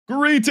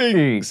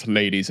Greetings,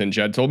 ladies and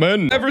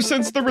gentlemen. Ever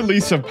since the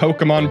release of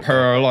Pokemon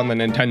Pearl on the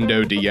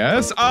Nintendo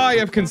DS, I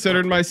have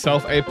considered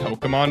myself a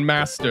Pokemon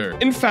master.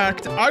 In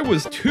fact, I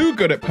was too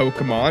good at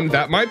Pokemon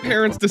that my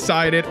parents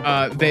decided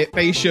that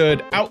they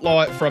should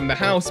outlaw it from the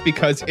house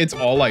because it's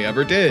all I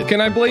ever did.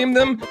 Can I blame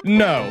them?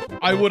 No.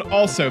 I would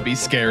also be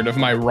scared of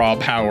my raw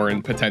power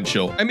and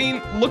potential. I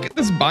mean, look at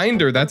this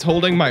binder that's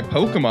holding my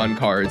Pokemon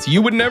cards.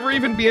 You would never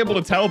even be able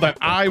to tell that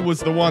I was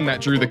the one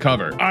that drew the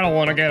cover. I don't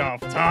want to get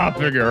off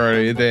topic or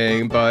anything,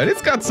 but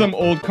it's got some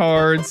old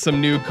cards, some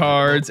new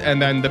cards,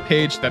 and then the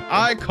page that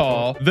I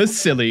call the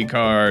silly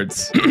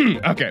cards.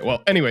 Okay,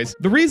 well, anyways,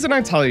 the reason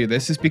I tell you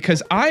this is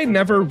because I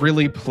never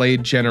really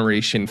played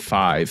Generation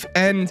 5,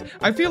 and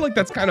I feel like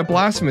that's kind of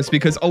blasphemous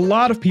because a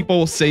lot of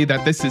people say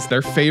that this is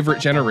their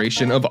favorite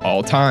generation of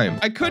all time.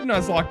 I could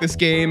Nuzlocke this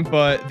game,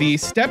 but the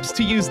steps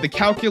to use the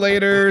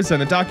calculators and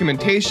the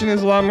documentation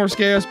is a lot more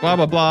scarce, blah,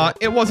 blah, blah.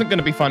 It wasn't going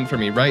to be fun for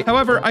me, right?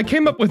 However, I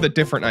came up with a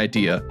different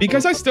idea.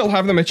 Because I still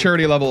have the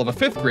maturity level of a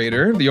 5th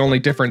grader, the only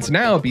difference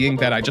now being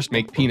that I just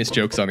make penis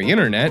jokes on the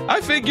internet,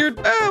 I figured,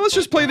 let's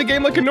just play the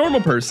game like a normal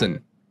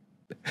person.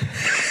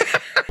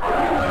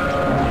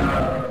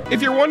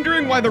 If you're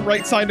wondering why the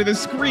right side of the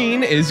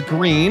screen is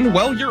green,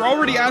 well, you're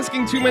already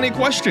asking too many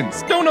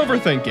questions. Don't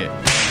overthink it.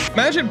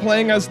 Imagine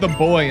playing as the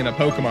boy in a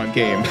Pokemon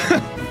game.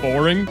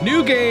 Boring.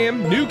 New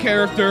game, new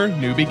character,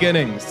 new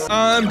beginnings.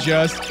 I'm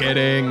just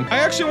kidding. I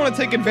actually want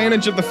to take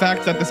advantage of the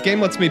fact that this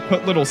game lets me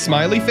put little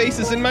smiley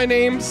faces in my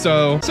name,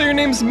 so your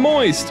name's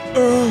Moist.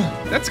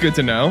 Ugh, that's good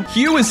to know.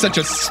 Hugh is such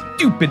a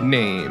stupid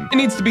name. It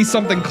needs to be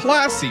something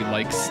classy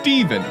like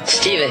Steven.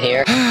 Steven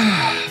here.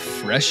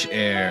 Fresh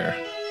air.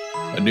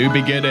 A new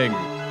beginning.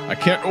 I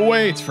can't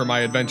wait for my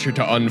adventure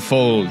to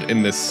unfold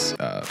in this,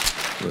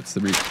 what's the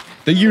region?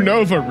 The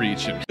Unova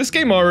region. This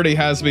game already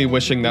has me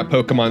wishing that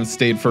Pokemon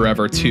stayed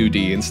forever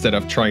 2D instead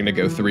of trying to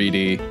go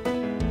 3D.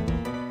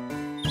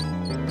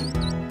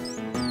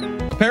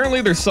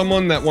 Apparently there's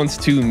someone that wants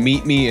to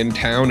meet me in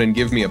town and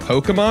give me a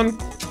Pokemon.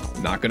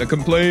 Not gonna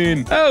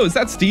complain. Oh, is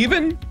that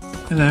Steven?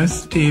 Hello,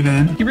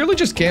 Steven. He really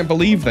just can't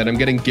believe that I'm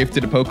getting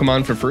gifted a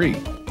Pokemon for free.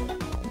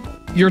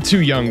 You're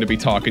too young to be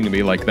talking to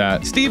me like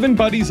that. Steven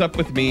buddies up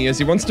with me as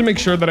he wants to make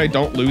sure that I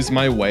don't lose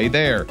my way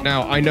there.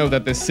 Now, I know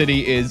that this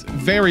city is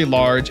very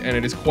large and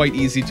it is quite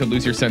easy to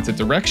lose your sense of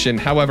direction.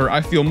 However, I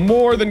feel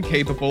more than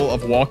capable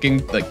of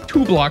walking like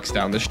 2 blocks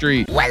down the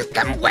street.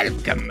 Welcome,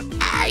 welcome.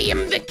 I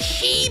am the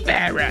key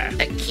bearer.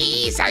 The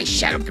keys I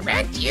shall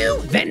grant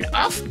you, then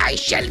off I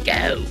shall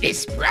go.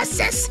 This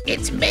process,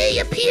 it may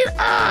appear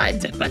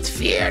odd, but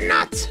fear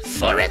not,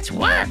 for it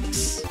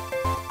works.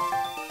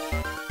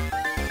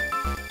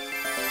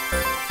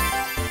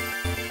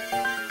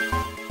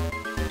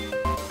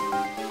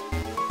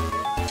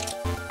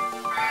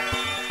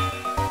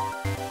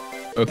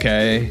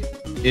 Okay,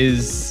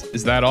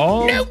 is that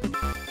all? Nope.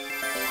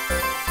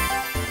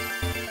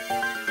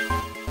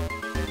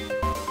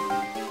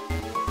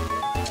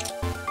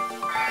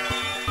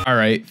 All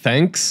right,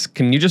 thanks.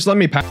 Can you just let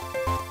me pass?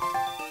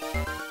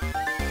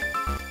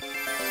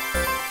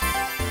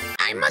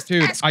 I must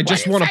Dude, ask I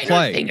just want to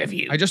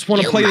play. I just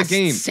want to play the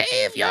game.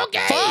 Save your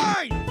game.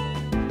 Fine.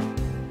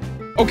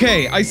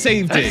 Okay, I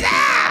saved it.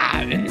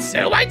 Huzzah! And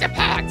so I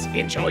depart.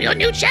 Enjoy your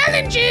new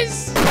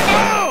challenges.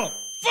 Oh,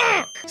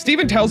 fuck!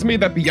 Steven tells me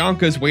that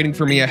Bianca's waiting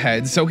for me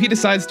ahead, so he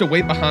decides to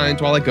wait behind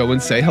while I go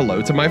and say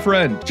hello to my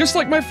friend. Just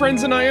like my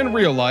friends and I in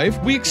real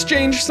life, we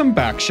exchange some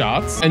back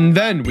shots, and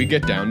then we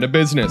get down to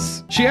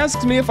business. She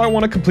asks me if I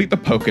want to complete the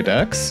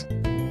Pokedex.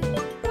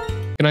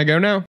 Can I go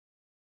now?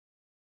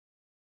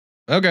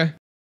 Okay.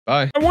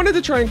 Bye. I wanted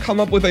to try and come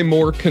up with a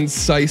more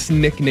concise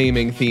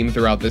nicknaming theme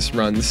throughout this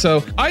run,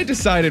 so I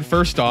decided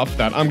first off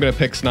that I'm gonna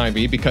pick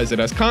Snivy because it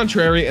has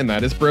contrary and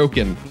that is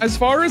broken. As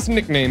far as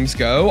nicknames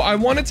go, I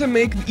wanted to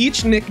make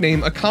each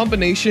nickname a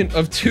combination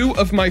of 2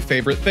 of my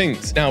favorite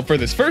things. Now for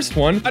this first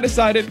one, I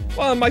decided,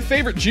 well, my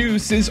favorite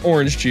juice is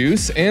orange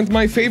juice and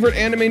my favorite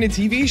animated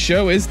TV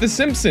show is The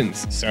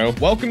Simpsons. So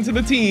welcome to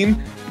the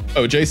team,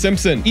 OJ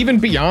Simpson. Even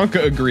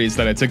Bianca agrees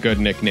that it's a good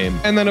nickname.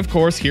 And then of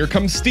course, here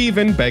comes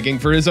Steven begging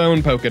for his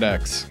own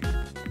Pokedex.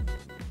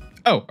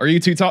 Oh, are you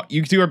two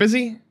you two are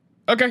busy?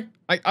 Okay,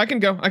 I can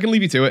go. I can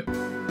leave you to it.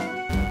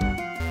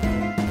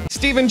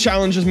 Steven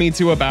challenges me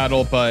to a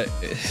battle, but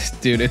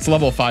dude, it's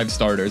level 5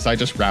 starters. I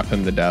just rap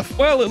him to death.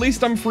 Well, at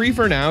least I'm free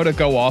for now to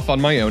go off on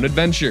my own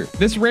adventure.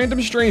 This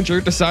random stranger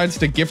decides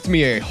to gift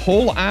me a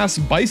whole ass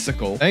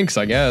bicycle. Thanks,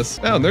 I guess.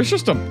 Oh, there's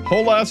just a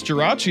whole ass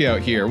Jirachi out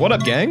here. What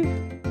up,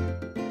 gang?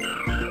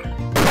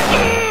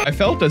 I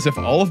felt as if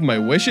all of my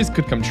wishes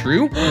could come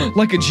true,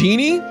 like a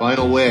genie.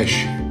 Final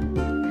wish.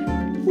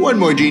 One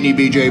more genie,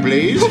 BJ,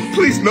 please.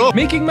 Please no.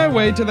 Making my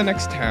way to the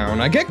next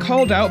town, I get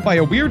called out by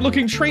a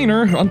weird-looking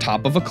trainer on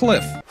top of a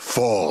cliff.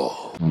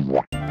 Fall.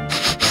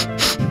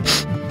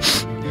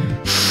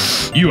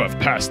 You have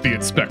passed the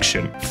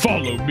inspection.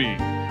 Follow me.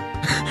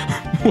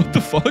 What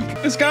the fuck?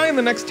 This guy in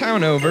the next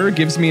town over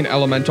gives me an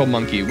elemental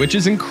monkey, which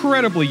is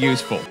incredibly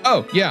useful.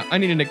 Oh, yeah, I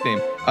need a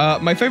nickname.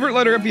 My favorite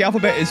letter of the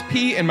alphabet is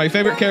P, and my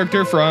favorite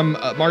character from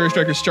Mario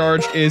Strikers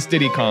Charged is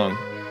Diddy Kong.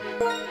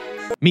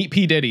 Meet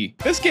P. Diddy.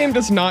 This game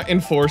does not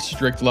enforce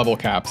strict level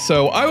caps,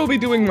 so I will be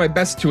doing my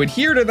best to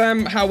adhere to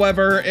them.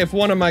 However, if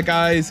one of my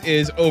guys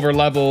is over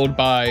leveled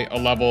by a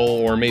level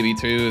or maybe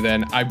two,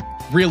 then I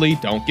really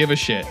don't give a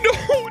shit.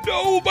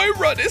 No, my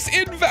run is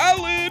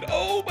invalid.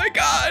 Oh my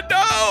God,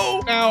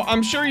 no. Now,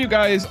 I'm sure you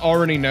guys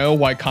already know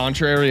why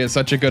Contrary is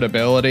such a good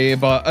ability,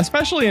 but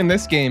especially in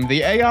this game,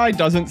 the AI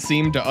doesn't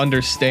seem to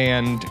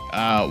understand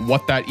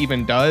what that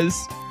even does.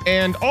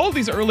 And all of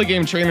these early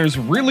game trainers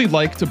really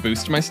like to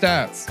boost my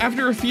stats.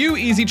 After a few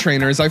easy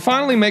trainers, I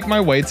finally make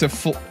my way to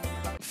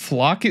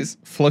Floccacy.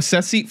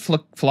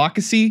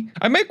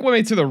 I make my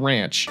way to the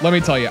ranch. Let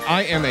me tell you,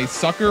 I am a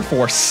sucker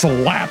for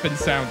slapping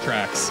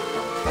soundtracks.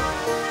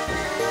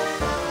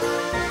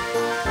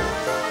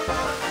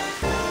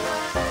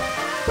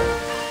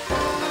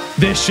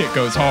 This shit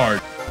goes hard.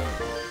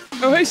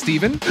 Oh, hey,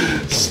 Steven.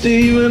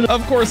 Steven.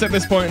 Of course, at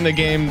this point in the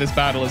game, this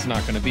battle is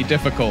not going to be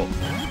difficult.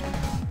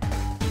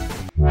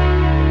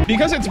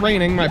 Because it's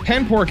raining, my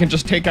Panpour can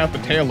just take out the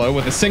Tailo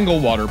with a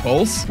single water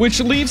pulse, which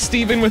leaves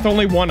Steven with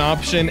only one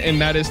option, and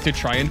that is to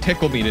try and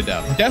tickle me to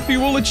death. Death you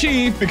will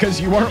achieve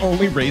because you are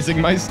only raising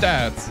my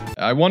stats.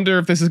 I wonder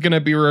if this is going to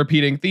be a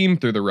repeating theme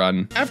through the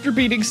run. After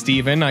beating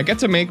Steven, I get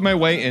to make my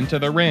way into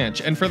the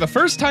ranch, and for the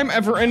first time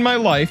ever in my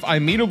life, I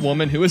meet a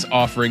woman who is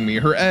offering me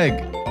her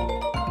egg.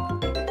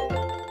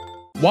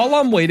 While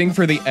I'm waiting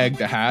for the egg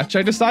to hatch,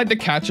 I decide to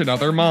catch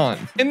another Mon.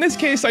 In this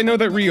case, I know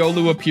that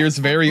Riolu appears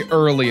very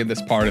early in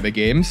this part of the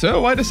game,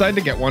 so I decide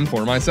to get one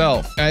for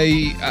myself.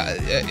 I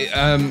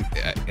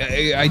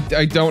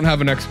don't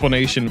have an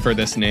explanation for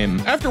this name.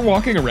 After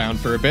walking around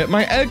for a bit,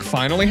 my egg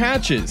finally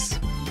hatches.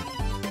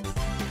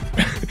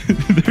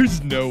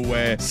 There's no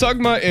way.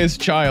 Sugma is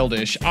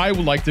childish. I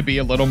would like to be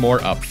a little more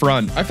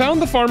upfront. I found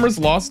the farmer's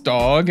lost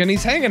dog, and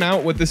he's hanging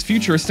out with this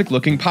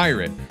futuristic-looking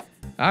pirate.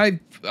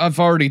 I've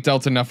already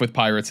dealt enough with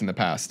pirates in the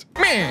past.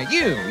 Man,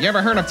 you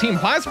ever heard of Team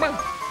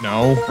Plasma?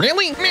 No.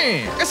 Really?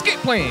 Man, escape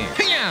plan.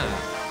 Hiya!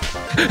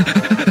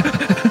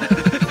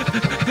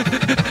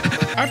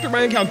 After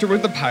my encounter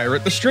with the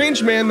pirate, the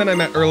strange man that I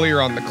met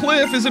earlier on the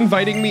cliff is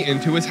inviting me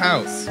into his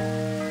house.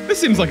 This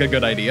seems like a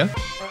good idea.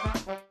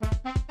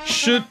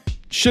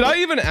 Should I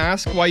even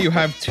ask why you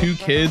have 2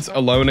 kids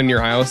alone in your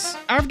house?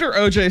 After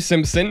O.J.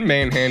 Simpson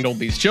manhandled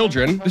these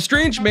children, the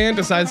strange man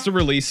decides to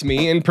release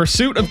me in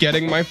pursuit of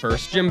getting my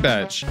first gym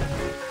badge.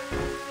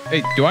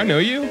 Hey, do I know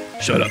you?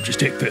 Shut up, just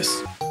take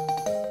this.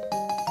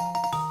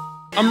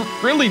 I'm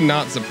really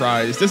not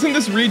surprised. Isn't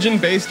this region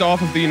based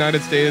off of the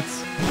United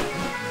States?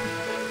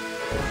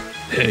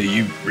 Hey,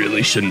 you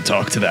really shouldn't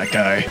talk to that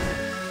guy.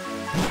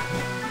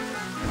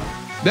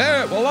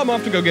 There, well, I'm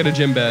off to go get a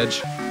gym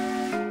badge.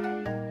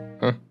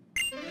 Huh?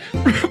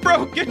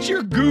 Bro, get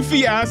your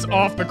goofy ass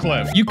off the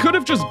cliff. You could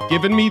have just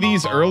given me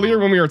these earlier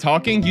when we were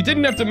talking. You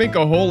didn't have to make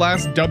a whole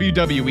ass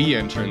WWE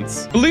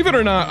entrance. Believe it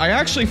or not, I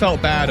actually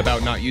felt bad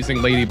about not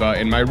using Ladybug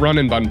in my run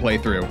and bun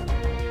playthrough.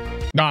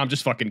 Nah, I'm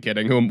just fucking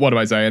kidding. What am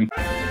I saying?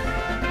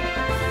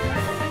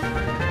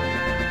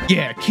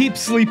 Yeah, keep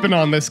sleeping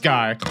on this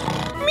guy.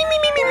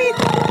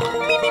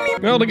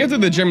 Well, to get to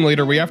the gym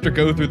leader, we have to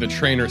go through the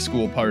trainer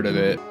school part of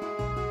it.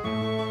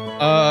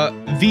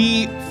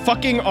 The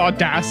fucking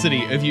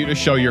audacity of you to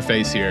show your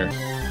face here.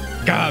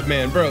 God,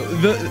 man, bro,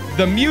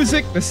 the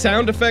music, the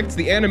sound effects,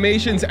 the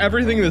animations,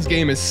 everything in this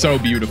game is so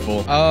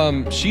beautiful.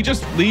 She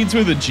just leads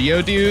with a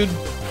Geodude.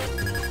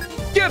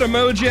 Get him,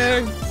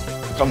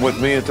 OJ. Come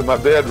with me into my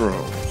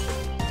bedroom.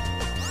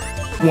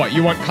 What,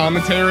 you want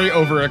commentary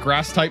over a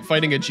grass type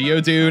fighting a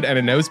Geodude and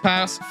a nose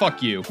pass?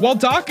 Fuck you. While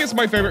Doc is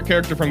my favorite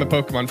character from the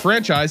Pokemon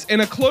franchise,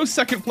 in a close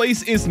second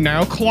place is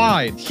now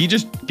Clyde. He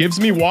just gives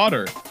me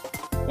water.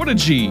 What a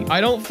G.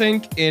 I don't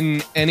think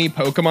in any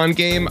Pokemon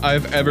game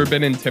I've ever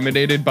been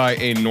intimidated by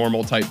a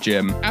normal type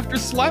gym. After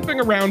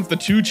slapping around the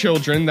 2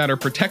 children that are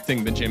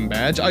protecting the gym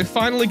badge, I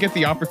finally get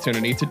the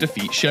opportunity to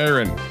defeat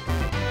Sharon.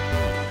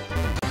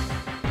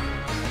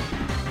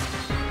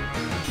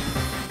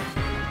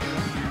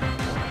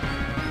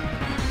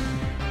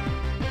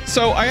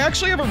 So I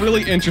actually have a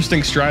really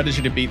interesting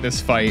strategy to beat this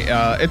fight.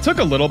 It took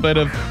a little bit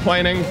of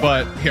planning,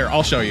 but here,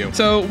 I'll show you.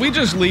 So we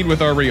just lead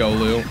with our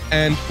Riolu,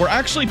 and we're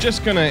actually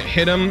just gonna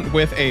hit him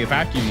with a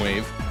vacuum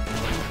wave.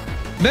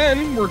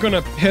 Then we're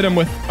gonna hit him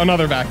with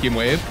another vacuum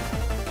wave.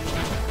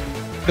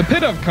 The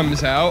Pidove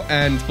comes out,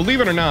 and believe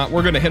it or not,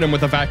 we're gonna hit him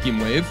with a vacuum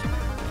wave.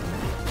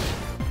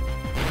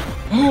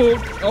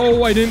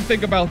 Oh, I didn't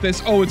think about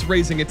this. Oh, it's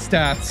raising its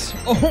stats.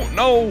 Oh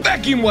no,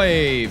 vacuum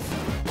wave.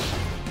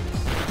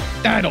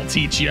 That'll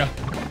teach you.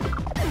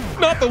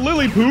 Not the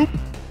lily poop.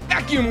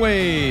 Vacuum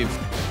wave.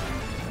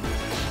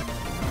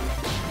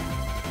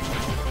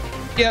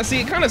 Yeah, see,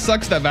 it kind of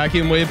sucks that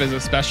vacuum wave is a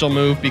special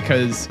move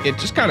because it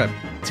just kind of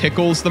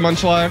tickles the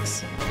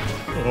Munchlax.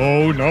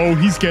 Oh no,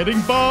 he's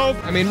getting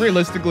buffed. I mean,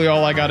 realistically,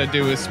 all I gotta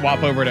do is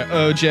swap over to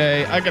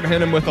OJ. I can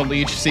hit him with a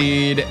Leech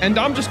Seed, and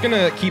I'm just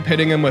gonna keep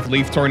hitting him with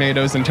Leaf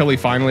Tornadoes until he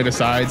finally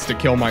decides to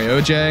kill my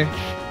OJ.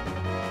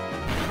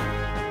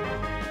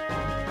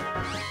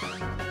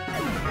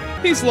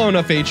 He's low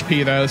enough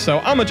HP though, so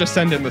I'm gonna just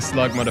send in the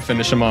Slugma to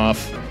finish him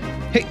off.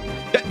 Hey,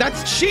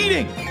 That's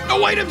cheating.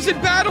 No items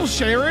in battle,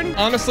 Sharon.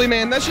 Honestly,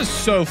 man, that's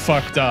just so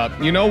fucked up.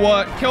 You know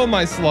what? Kill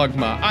my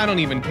Slugma. I don't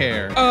even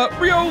care.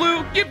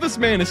 Riolu, give this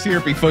man a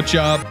syrupy foot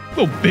job.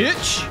 Little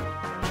bitch.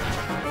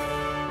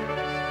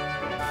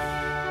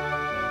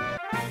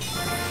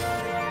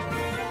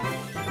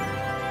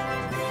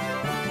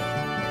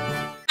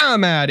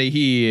 I'm out of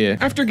here.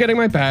 After getting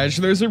my badge,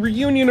 there's a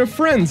reunion of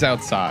friends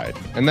outside.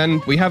 And then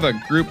we have a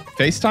group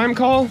FaceTime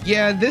call.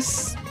 Yeah,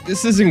 this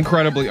is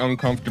incredibly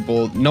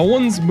uncomfortable. No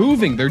one's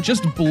moving. They're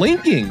just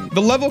blinking.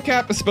 The level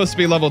cap is supposed to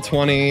be level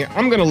 20.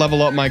 I'm gonna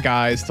level up my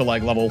guys to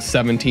like level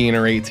 17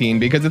 or 18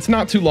 because it's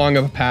not too long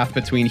of a path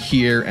between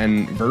here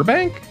and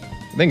Verbank.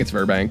 I think it's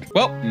Verbank.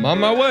 Well, I'm on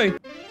my way.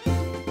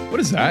 What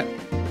is that?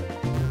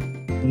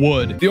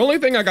 Wood. The only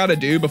thing I gotta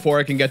do before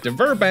I can get to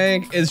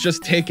Verbank is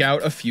just take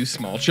out a few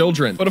small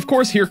children. But of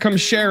course, here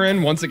comes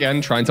Sharon once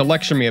again trying to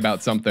lecture me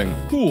about something.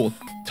 Cool.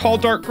 Tall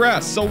dark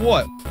grass, so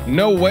what?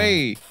 No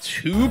way.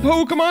 2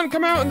 Pokemon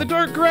come out in the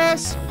dark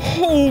grass?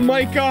 Oh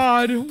my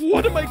god,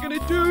 what am I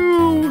gonna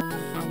do?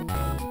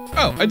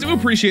 Oh, I do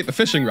appreciate the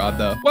fishing rod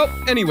though. Well,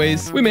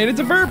 anyways, we made it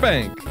to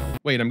Verbank.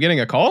 Wait, I'm getting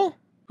a call?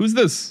 Who's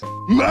this?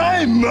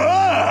 My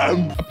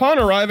mom! Upon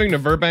arriving to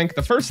Verbank,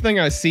 the first thing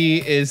I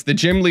see is the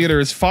gym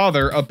leader's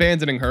father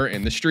abandoning her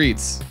in the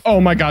streets. Oh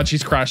my god,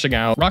 she's crashing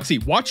out. Roxy,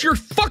 watch your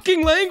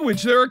fucking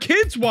language. There are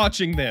kids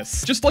watching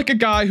this. Just like a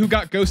guy who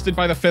got ghosted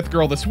by the 5th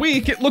girl this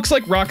week, it looks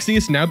like Roxy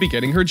is now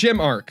beginning her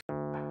gym arc.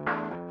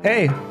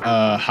 Hey.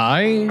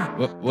 Hi?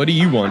 What do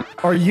you want?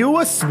 Are you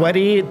a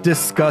sweaty,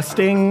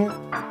 disgusting,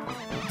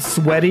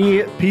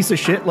 sweaty piece of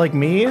shit like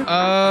me?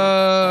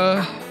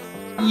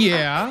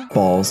 Yeah.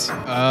 Balls.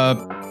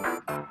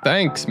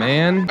 Thanks,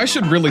 man. I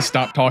should really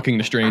stop talking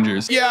to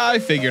strangers. Yeah, I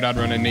figured I'd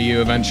run into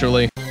you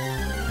eventually.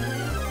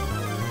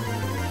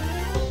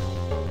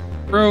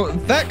 Bro,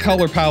 that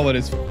color palette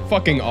is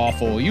fucking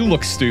awful. You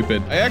look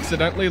stupid. I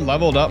accidentally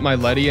leveled up my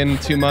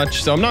Ledian too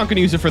much, so I'm not gonna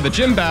use it for the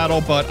gym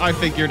battle, but I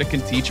figured it can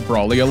teach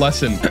Brawly a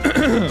lesson.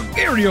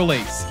 Aerial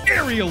Ace,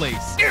 Aerial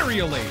Ace,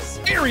 Aerial Ace,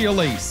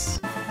 Aerial Ace.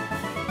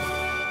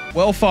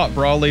 Well fought,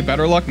 Brawly.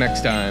 Better luck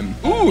next time.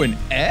 Ooh, an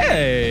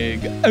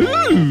egg.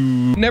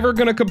 Ooh. Never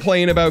gonna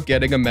complain about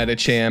getting a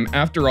Medicham.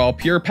 After all,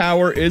 pure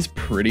power is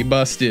pretty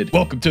busted.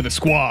 Welcome to the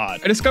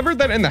squad. I discovered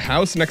that in the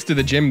house next to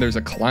the gym, there's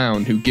a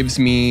clown who gives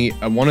me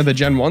one of the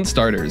Gen 1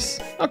 starters.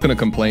 Not gonna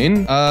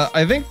complain.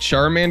 I think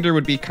Charmander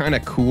would be kind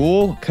of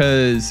cool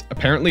because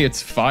apparently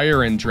it's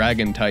fire and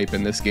dragon type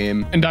in this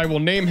game. And I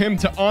will name him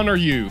to honor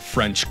you,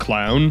 French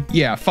clown.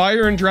 Yeah,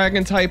 fire and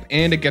dragon type,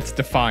 and it gets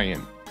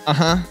Defiant.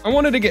 I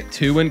wanted to get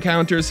 2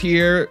 encounters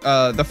here.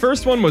 The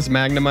first one was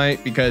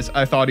Magnemite because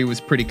I thought he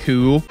was pretty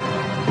cool.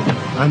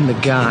 I'm the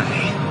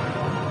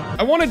guy.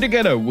 I wanted to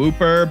get a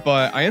Wooper,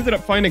 but I ended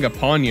up finding a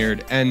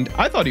Poniard, and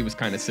I thought he was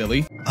kind of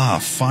silly. Ah,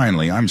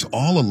 finally, I'm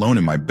all alone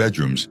in my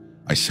bedrooms.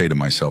 I say to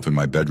myself in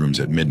my bedrooms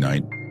at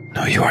midnight.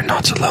 No, you are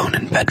not alone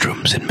in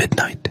bedrooms at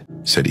midnight,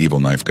 said Evil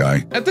Knife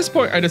Guy. At this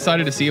point, I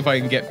decided to see if I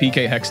can get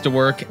PK Hex to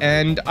work,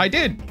 and I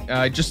did.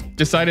 I just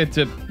decided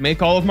to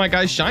make all of my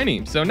guys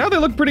shiny, so now they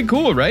look pretty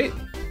cool, right?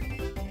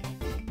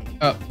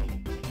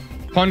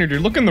 Poniard, you're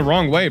looking the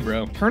wrong way,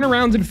 bro. Turn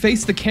around and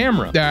face the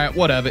camera.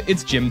 Whatever,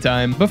 it's gym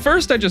time. But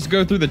first, I just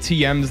go through the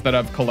TMs that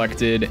I've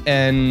collected,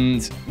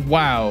 and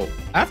wow.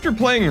 After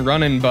playing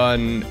Run and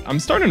Bun, I'm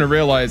starting to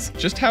realize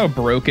just how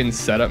broken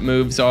setup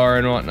moves are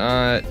and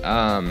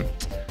whatnot.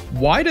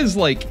 Why does,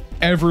 like,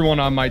 everyone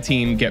on my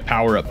team get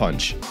Power Up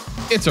Punch?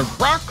 It's a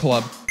rock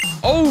club.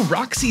 Oh,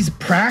 Roxy's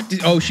practice.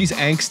 Oh, she's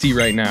angsty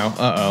right now.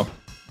 Uh-oh.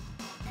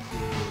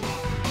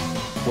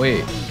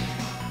 Wait,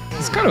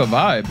 it's kind of a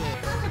vibe.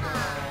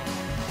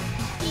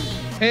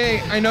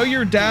 Hey, I know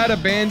your dad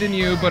abandoned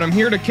you, but I'm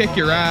here to kick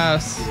your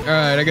ass. All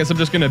right, I guess I'm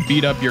just gonna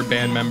beat up your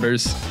band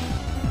members.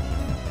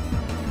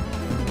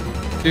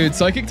 Dude,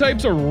 psychic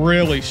types are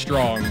really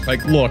strong.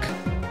 Like, look.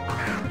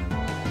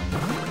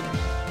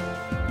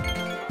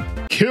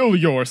 Kill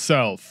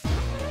yourself.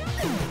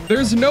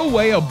 There's no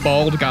way a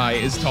bald guy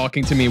is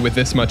talking to me with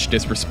this much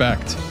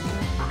disrespect.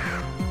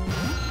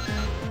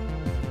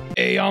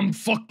 Hey, I'm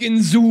fucking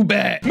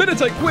Zubat.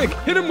 Meditite, quick,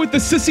 hit him with the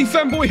sissy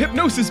femboy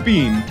hypnosis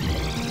beam.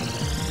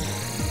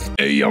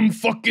 Hey, I'm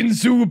fucking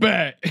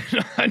Zubat.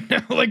 I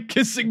now like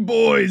kissing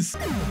boys.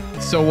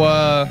 So,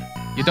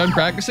 you done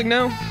practicing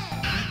now?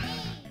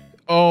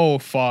 Oh,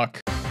 fuck.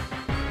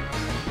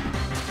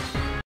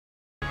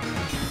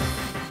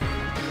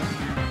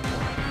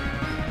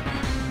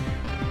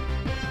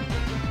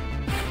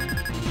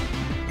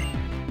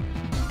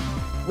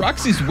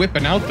 Roxy's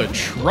whipping out the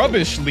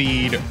Trubbish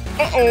lead.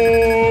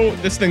 Uh-oh.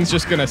 This thing's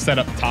just gonna set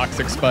up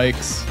Toxic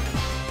Spikes.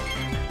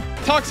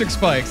 Toxic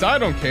Spikes, I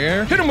don't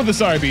care. Hit him with the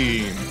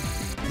Psybeam.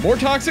 More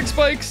Toxic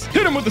Spikes?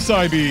 Hit him with the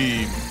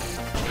Psybeam.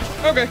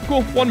 Okay,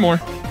 cool, one more.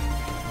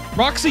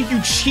 Roxy, you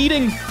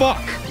cheating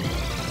fuck.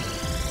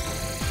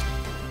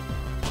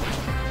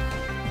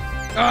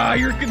 Ah,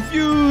 you're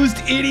confused,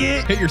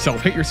 idiot. Hit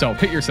yourself, hit yourself,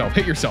 hit yourself,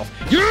 hit yourself.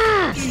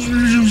 Yeah!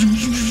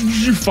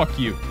 Fuck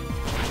you.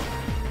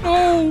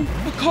 Oh,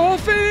 a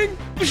coughing?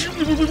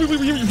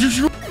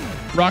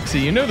 Roxy,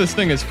 you know this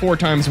thing is 4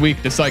 times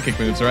weak to psychic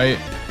moves, right?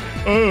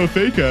 Oh,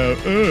 fake out.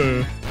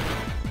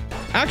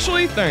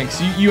 Actually,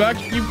 thanks. You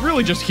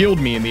really just healed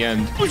me in the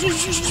end.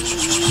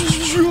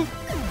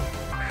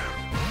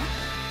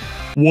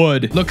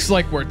 Wood. Looks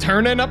like we're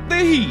turning up the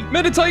heat.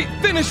 Meditate,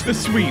 finish the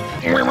sweep.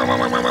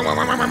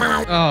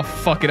 Oh,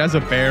 fuck, it has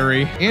a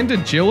berry. And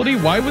agility?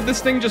 Why would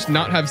this thing just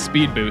not have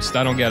speed boost?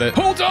 I don't get it.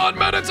 Hold on,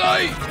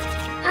 Meditate!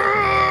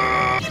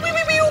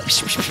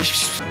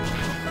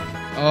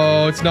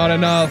 Oh, it's not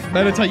enough.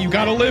 Meditate, you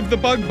gotta live the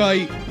bug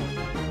bite.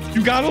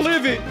 You gotta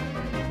live it.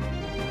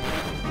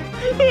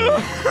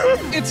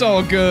 It's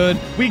all good.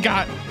 We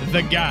got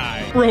the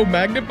guy. Bro,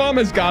 Magnet Bomb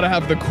has gotta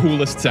have the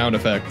coolest sound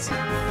effects.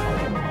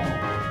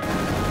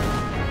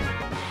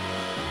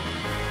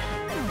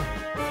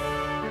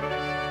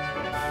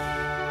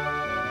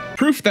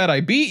 Proof that I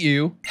beat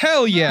you?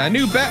 Hell yeah,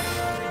 new bet.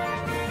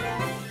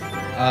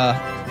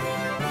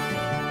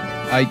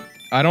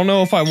 I don't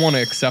know if I want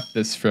to accept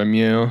this from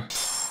you.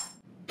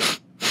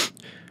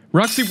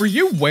 Roxy, were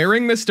you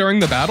wearing this during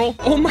the battle?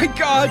 Oh my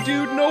god,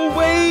 dude, no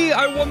way!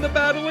 I won the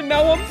battle and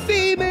now I'm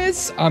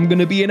famous! I'm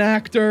gonna be an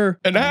actor.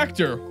 An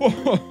actor?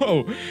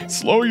 Whoa,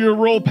 slow your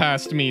roll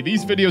past me.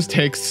 These videos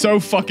take so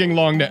fucking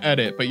long to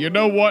edit, but you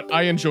know what?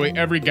 I enjoy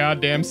every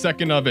goddamn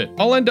second of it.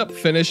 I'll end up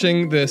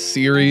finishing this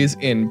series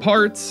in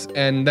parts,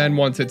 and then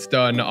once it's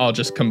done, I'll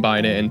just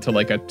combine it into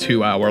like a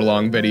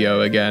 2-hour-long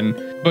video again.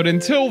 But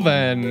until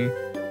then,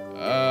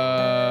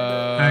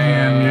 I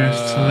am your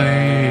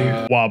slave.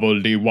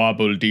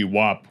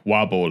 Wobble-de-wobble-de-wop,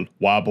 wobble,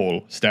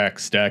 wobble,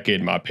 stack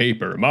in my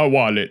paper. My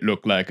wallet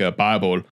look like a Bible.